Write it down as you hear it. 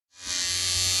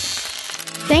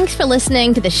Thanks for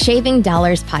listening to the Shaving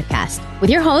Dollars podcast with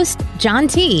your host, John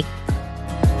T.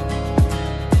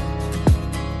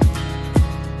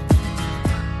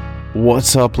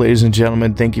 What's up, ladies and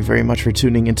gentlemen? Thank you very much for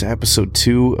tuning into episode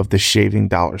 2 of the Shaving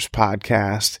Dollars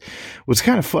podcast. What's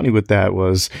kind of funny with that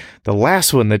was the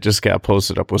last one that just got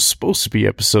posted up was supposed to be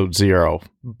episode 0,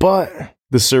 but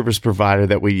the service provider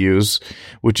that we use,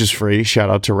 which is free, shout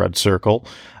out to Red Circle.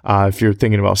 If you're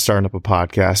thinking about starting up a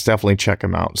podcast, definitely check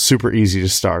them out. Super easy to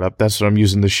start up. That's what I'm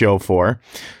using the show for.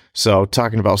 So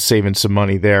talking about saving some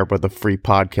money there with a free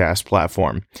podcast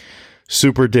platform.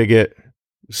 Super dig it.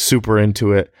 Super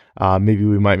into it. Maybe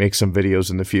we might make some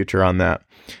videos in the future on that.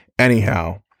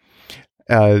 Anyhow,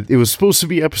 it was supposed to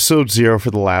be episode 0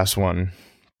 for the last one,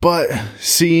 but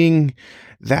seeing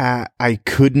that I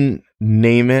couldn't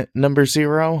name it number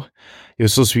 0, it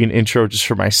was supposed to be an intro just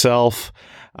for myself.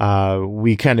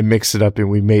 We kind of mixed it up and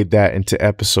we made that into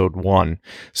episode 1.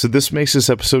 So this makes this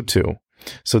episode 2.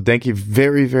 So thank you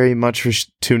very, very much for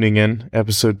tuning in.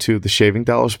 Episode 2 of the Shaving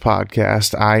Dollars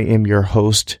podcast. I am your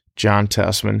host, John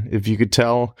Tessman. If you could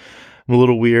tell, I'm a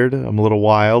little weird, I'm a little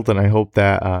wild, and I hope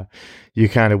that you're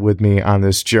kind of with me on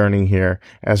this journey here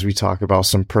as we talk about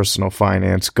some personal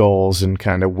finance goals and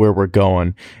kind of where we're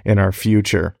going in our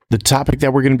future. The topic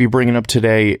that we're going to be bringing up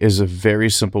today is a very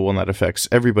simple one that affects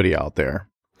everybody out there.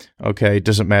 Okay, it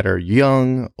doesn't matter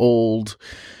young, old,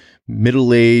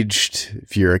 middle-aged,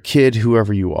 if you're a kid,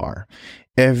 whoever you are.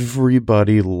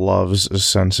 Everybody loves a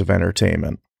sense of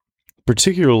entertainment,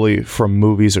 particularly from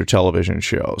movies or television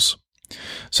shows.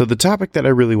 So the topic that I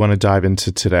really want to dive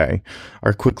into today,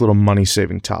 our quick little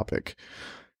money-saving topic,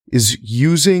 is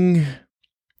using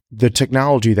the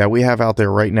technology that we have out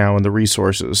there right now and the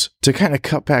resources to kind of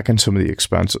cut back on some of the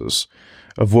expenses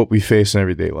of what we face in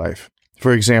everyday life.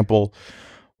 For example,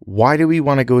 why do we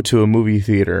want to go to a movie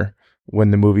theater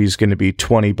when the movie is going to be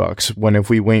 $20, when if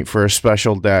we wait for a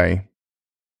special day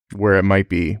where it might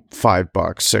be $5,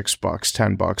 $6,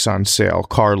 $10 on sale,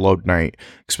 carload night,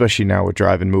 especially now with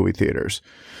drive-in movie theaters.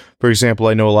 For example,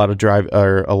 I know a lot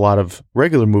of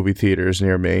regular movie theaters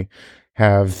near me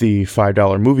have the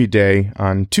 $5 movie day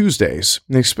on Tuesdays.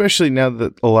 And especially now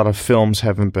that a lot of films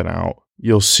haven't been out,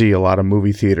 you'll see a lot of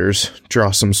movie theaters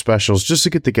draw some specials just to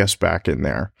get the guests back in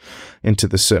there into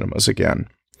the cinemas again.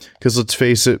 Because let's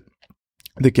face it,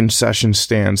 the concession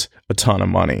stands a ton of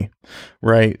money,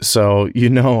 right? So,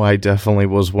 I definitely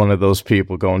was one of those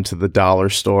people going to the dollar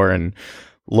store and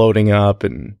loading up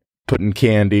and putting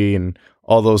candy and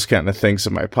all those kind of things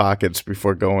in my pockets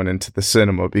before going into the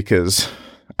cinema because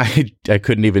I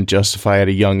couldn't even justify at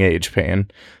a young age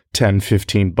paying $10,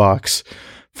 $15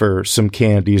 for some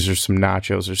candies or some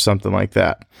nachos or something like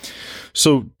that.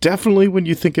 So definitely when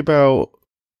you think about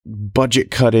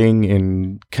budget cutting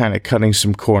and kind of cutting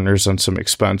some corners on some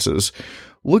expenses,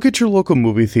 look at your local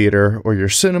movie theater or your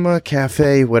cinema,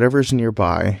 cafe, whatever's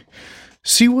nearby.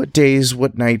 See what days,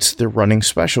 what nights they're running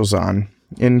specials on,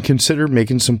 and consider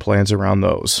making some plans around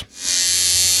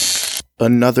those.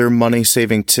 Another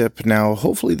money-saving tip, now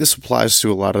hopefully this applies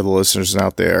to a lot of the listeners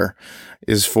out there,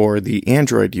 is for the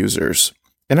Android users.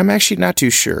 And I'm actually not too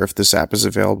sure if this app is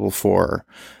available for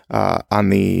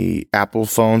on the Apple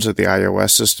phones or the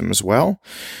iOS system as well.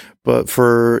 But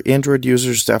for Android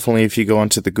users, definitely if you go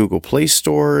onto the Google Play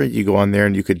Store, you go on there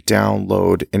and you could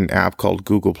download an app called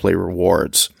Google Play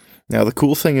Rewards. Now, the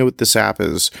cool thing with this app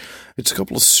is it's a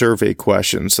couple of survey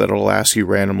questions that it'll ask you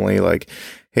randomly, like,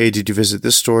 hey, did you visit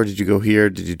this store? Did you go here?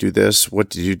 Did you do this? What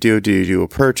did you do? Did you do a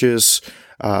purchase?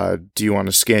 Do you want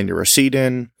to scan your receipt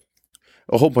in?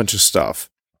 A whole bunch of stuff.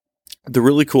 The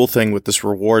really cool thing with this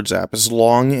rewards app, as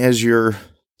long as you're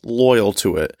loyal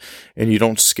to it and you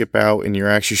don't skip out and you're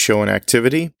actually showing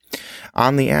activity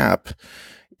on the app,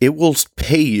 it will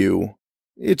pay you.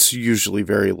 It's usually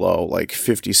very low, like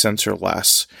 50 cents or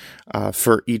less,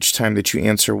 for each time that you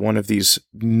answer one of these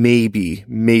maybe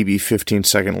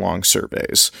 15-second long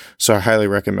surveys. So I highly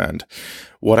recommend.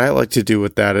 What I like to do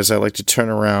with that is I like to turn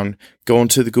around, go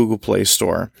into the Google Play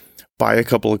Store, buy a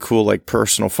couple of cool like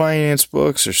personal finance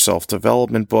books or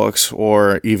self-development books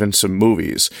or even some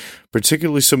movies.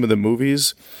 Particularly some of the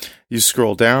movies, you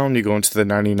scroll down, you go into the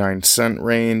 99-cent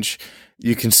range,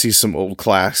 you can see some old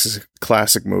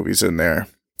classic movies in there.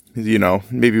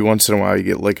 Maybe once in a while you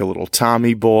get like a little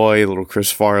Tommy Boy, a little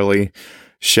Chris Farley.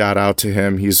 Shout out to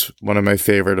him. He's one of my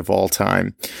favorite of all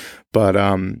time. But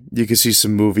you can see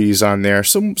some movies on there,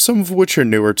 some of which are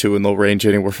newer too, and they'll range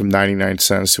anywhere from 99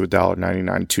 cents to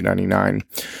 $1.99,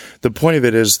 $2.99. The point of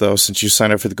it is, though, since you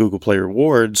sign up for the Google Play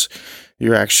Rewards,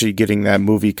 you're actually getting that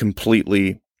movie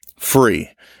completely free.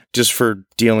 just for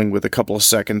dealing with a couple of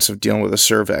seconds of dealing with a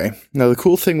survey. Now, the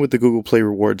cool thing with the Google Play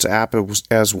Rewards app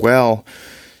as well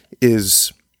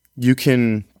is you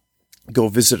can go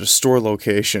visit a store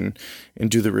location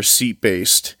and do the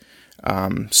receipt-based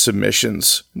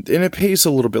submissions, and it pays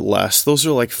a little bit less. Those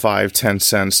are like 5, 10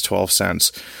 cents, 12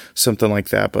 cents, something like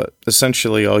that. But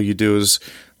essentially all you do is,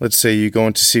 let's say you go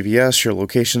into CVS, your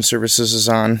location services is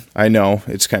on. I know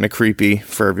it's kind of creepy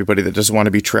for everybody that doesn't want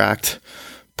to be tracked.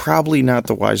 Probably not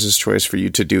the wisest choice for you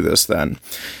to do this then,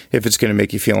 if it's going to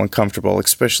make you feel uncomfortable,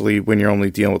 especially when you're only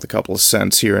dealing with a couple of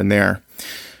cents here and there.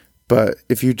 But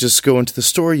if you just go into the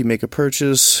store, you make a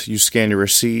purchase, you scan your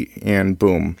receipt, and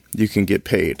boom, you can get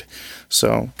paid.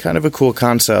 So kind of a cool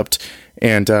concept.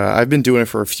 And I've been doing it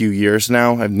for a few years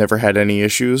now. I've never had any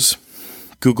issues.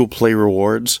 Google Play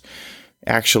Rewards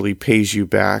actually pays you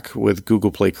back with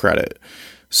Google Play credit.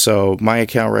 So my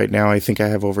account right now, I think I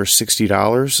have over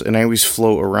 $60, and I always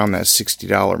float around that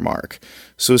 $60 mark.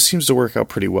 So it seems to work out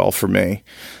pretty well for me.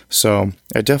 So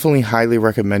I definitely highly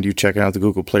recommend you checking out the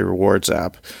Google Play Rewards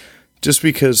app. Just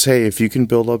because, hey, if you can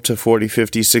build up to $40,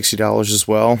 $50, $60 as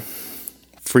well,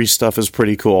 free stuff is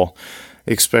pretty cool.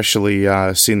 Especially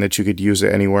seeing that you could use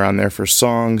it anywhere on there for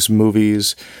songs,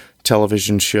 movies,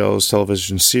 television shows,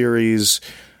 television series,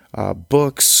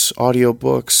 books,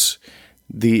 audiobooks.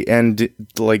 The end,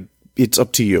 like, it's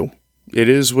up to you. It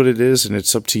is what it is, and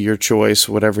it's up to your choice,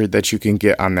 whatever that you can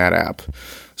get on that app.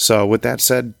 So with that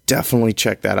said, definitely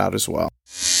check that out as well.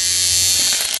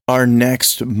 Our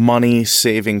next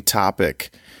money-saving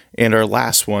topic, and our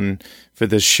last one for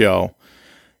this show,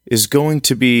 is going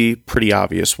to be a pretty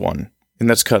obvious one, and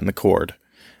that's cutting the cord.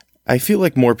 I feel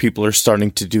like more people are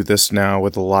starting to do this now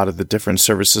with a lot of the different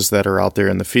services that are out there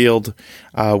in the field.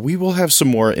 We will have some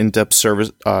more in-depth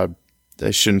service. I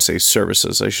shouldn't say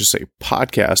services, I should say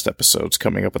podcast episodes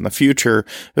coming up in the future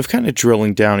of kind of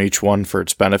drilling down each one for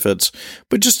its benefits,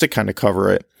 but just to kind of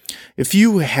cover it. If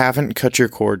you haven't cut your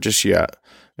cord just yet,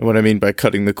 and what I mean by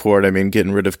cutting the cord, I mean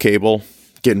getting rid of cable,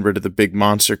 getting rid of the big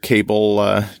monster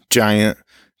cable giant,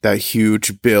 that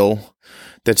huge bill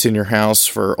that's in your house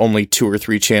for only 2 or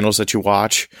 3 channels that you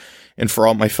watch. And for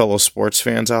all my fellow sports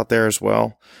fans out there as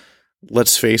well,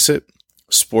 let's face it,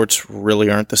 sports really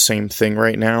aren't the same thing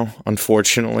right now,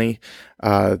 unfortunately.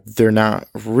 They're not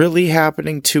really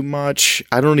happening too much.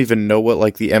 I don't even know what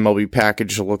like the MLB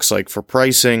package looks like for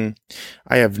pricing.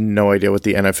 I have no idea what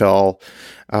the NFL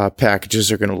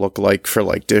packages are going to look like for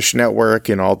like Dish Network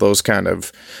and all those kind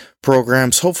of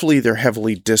programs. Hopefully they're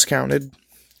heavily discounted,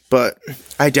 but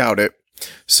I doubt it.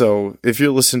 So if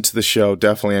you're listening to the show,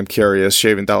 definitely I'm curious.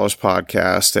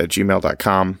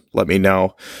 ShavingDollarspodcast@gmail.com. Let me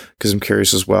know because I'm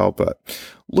curious as well. But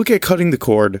look at Cutting the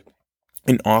Cord,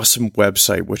 an awesome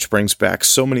website which brings back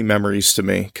so many memories to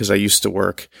me because I used to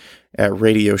work at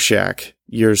Radio Shack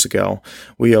years ago.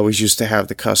 We always used to have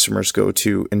the customers go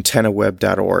to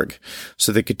antennaweb.org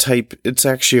so they could type. It's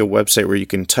actually a website where you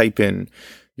can type in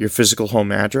your physical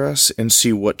home address and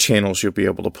see what channels you'll be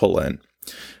able to pull in.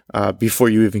 Before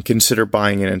you even consider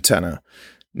buying an antenna.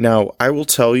 Now, I will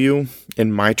tell you,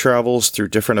 in my travels through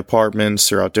different apartments,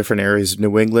 throughout different areas of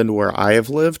New England where I have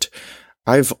lived,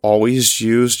 I've always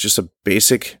used just a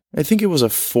basic, I think it was a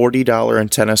 $40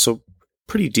 antenna, so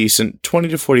pretty decent, $20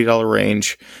 to $40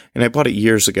 range, and I bought it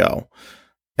years ago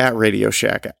at Radio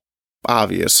Shack.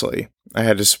 Obviously, I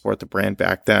had to support the brand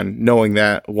back then, knowing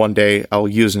that one day I'll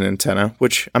use an antenna,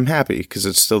 which I'm happy because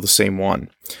it's still the same one.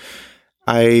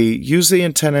 I use the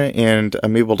antenna and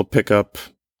I'm able to pick up,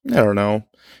 I don't know,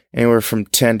 anywhere from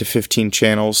 10 to 15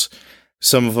 channels.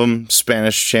 Some of them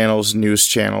Spanish channels, news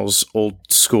channels, old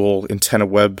school antenna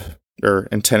web or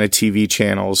antenna TV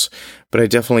channels, but I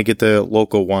definitely get the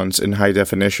local ones in high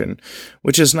definition,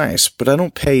 which is nice, but I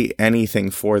don't pay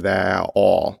anything for that at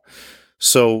all.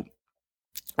 So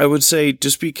I would say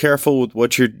just be careful with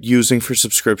what you're using for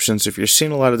subscriptions. If you're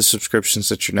seeing a lot of the subscriptions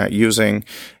that you're not using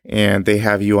and they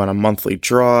have you on a monthly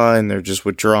draw and they're just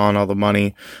withdrawing all the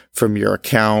money from your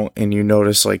account and you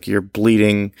notice like you're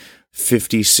bleeding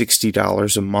 $50,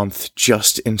 $60 a month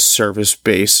just in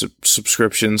service-based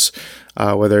subscriptions,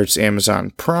 whether it's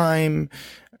Amazon Prime,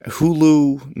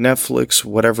 Hulu, Netflix,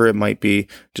 whatever it might be,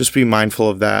 just be mindful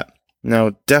of that.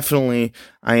 Now, definitely,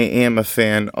 I am a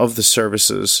fan of the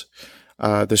services,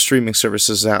 the streaming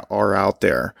services that are out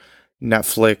there.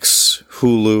 Netflix,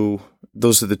 Hulu,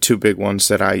 those are the 2 big ones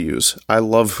that I use. I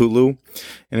love Hulu,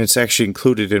 and it's actually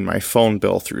included in my phone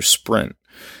bill through Sprint.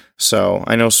 So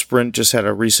I know Sprint just had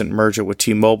a recent merger with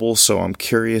T-Mobile, so I'm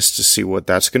curious to see what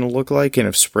that's going to look like and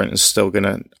if Sprint is still going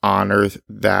to honor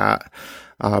that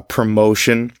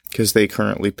promotion because they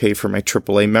currently pay for my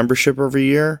AAA membership every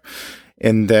year.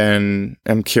 And then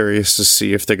I'm curious to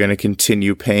see if they're going to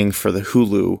continue paying for the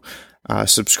Hulu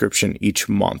subscription each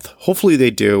month. Hopefully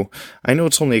they do. I know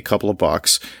it's only a couple of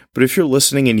bucks, but if you're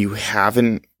listening and you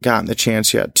haven't gotten the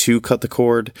chance yet to cut the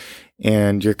cord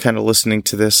and you're kind of listening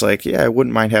to this like, yeah, I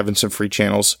wouldn't mind having some free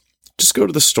channels, just go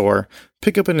to the store,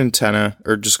 pick up an antenna,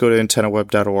 or just go to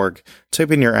antennaweb.org,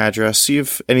 type in your address, see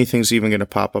if anything's even going to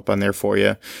pop up on there for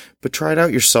you, but try it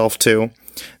out yourself too.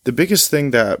 The biggest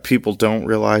thing that people don't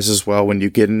realize as well when you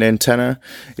get an antenna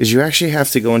is you actually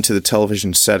have to go into the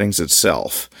television settings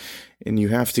itself, and you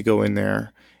have to go in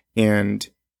there and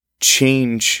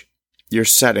change your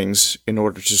settings in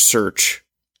order to search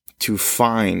to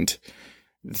find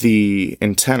the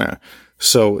antenna.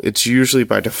 So it's usually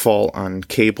by default on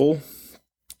cable.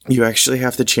 You actually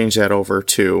have to change that over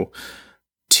to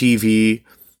TV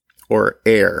or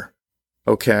air,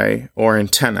 okay, or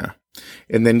antenna.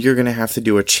 And then you're going to have to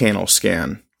do a channel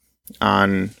scan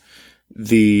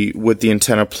with the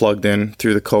antenna plugged in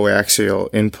through the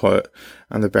coaxial input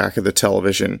on the back of the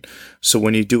television. So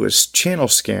when you do a channel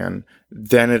scan,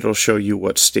 then it'll show you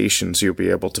what stations you'll be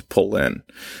able to pull in.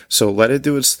 So let it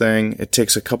do its thing. It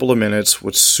takes a couple of minutes.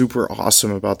 What's super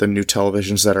awesome about the new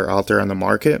televisions that are out there on the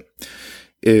market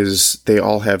is they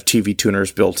all have TV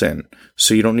tuners built in.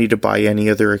 So you don't need to buy any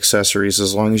other accessories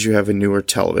as long as you have a newer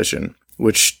television,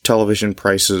 which television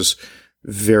prices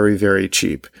very, very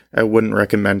cheap. I wouldn't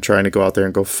recommend trying to go out there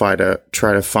and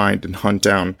try to find and hunt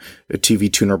down a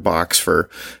TV tuner box for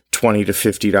 $20 to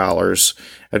 $50.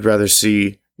 I'd rather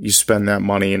see you spend that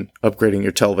money in upgrading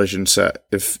your television set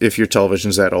if your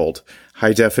television's that old.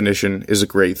 High definition is a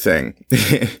great thing.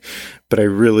 But I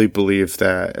really believe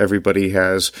that everybody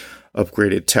has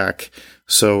upgraded tech.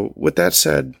 So with that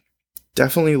said,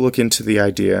 definitely look into the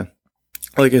idea.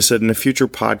 Like I said, in a future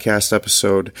podcast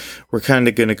episode, we're kind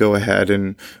of going to go ahead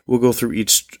and we'll go through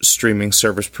each streaming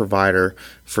service provider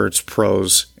for its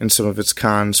pros and some of its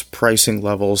cons, pricing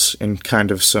levels, and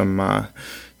kind of some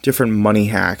different money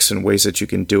hacks and ways that you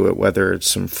can do it, whether it's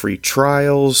some free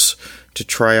trials to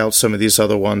try out some of these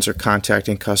other ones or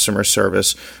contacting customer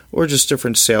service or just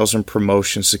different sales and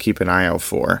promotions to keep an eye out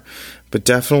for. But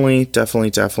definitely,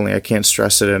 I can't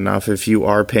stress it enough. If you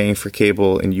are paying for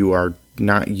cable and you are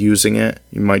not using it,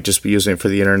 you might just be using it for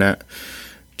the internet,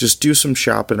 just do some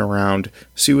shopping around,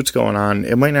 see what's going on.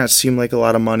 It might not seem like a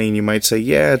lot of money and you might say,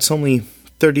 yeah, it's only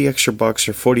 30 extra bucks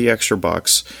or 40 extra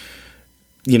bucks,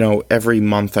 every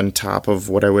month on top of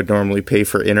what I would normally pay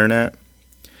for internet.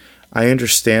 I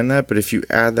understand that, but if you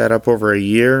add that up over a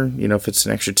year, if it's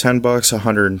an extra 10 bucks,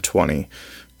 120,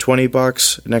 20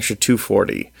 bucks, an extra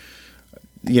 240,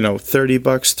 30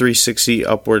 bucks, 360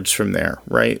 upwards from there,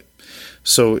 right?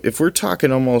 So if we're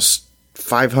talking almost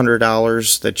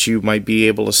 $500 that you might be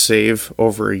able to save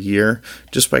over a year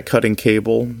just by cutting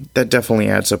cable, that definitely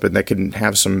adds up and that can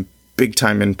have some big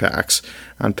time impacts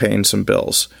on paying some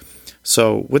bills.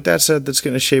 So with that said, that's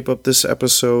going to shape up this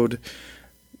episode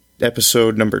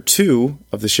number 2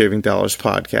 of the Shaving Dollars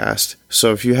podcast.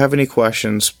 So if you have any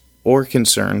questions or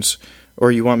concerns,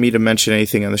 or you want me to mention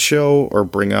anything on the show or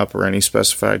bring up or any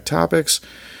specified topics,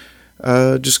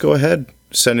 just go ahead.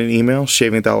 Send an email,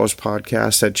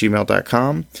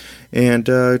 shavingdollarspodcast@gmail.com, and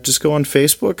just go on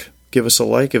Facebook, give us a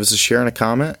like, give us a share and a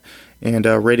comment, and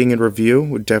rating and review.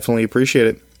 Would definitely appreciate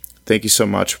it. Thank you so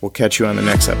much. We'll catch you on the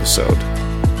next episode.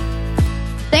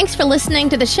 Thanks for listening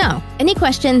to the show. Any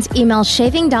questions, email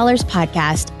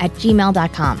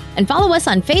shavingdollarspodcast@gmail.com and follow us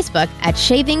on Facebook at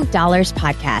Shaving Dollars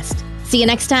Podcast. See you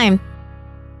next time.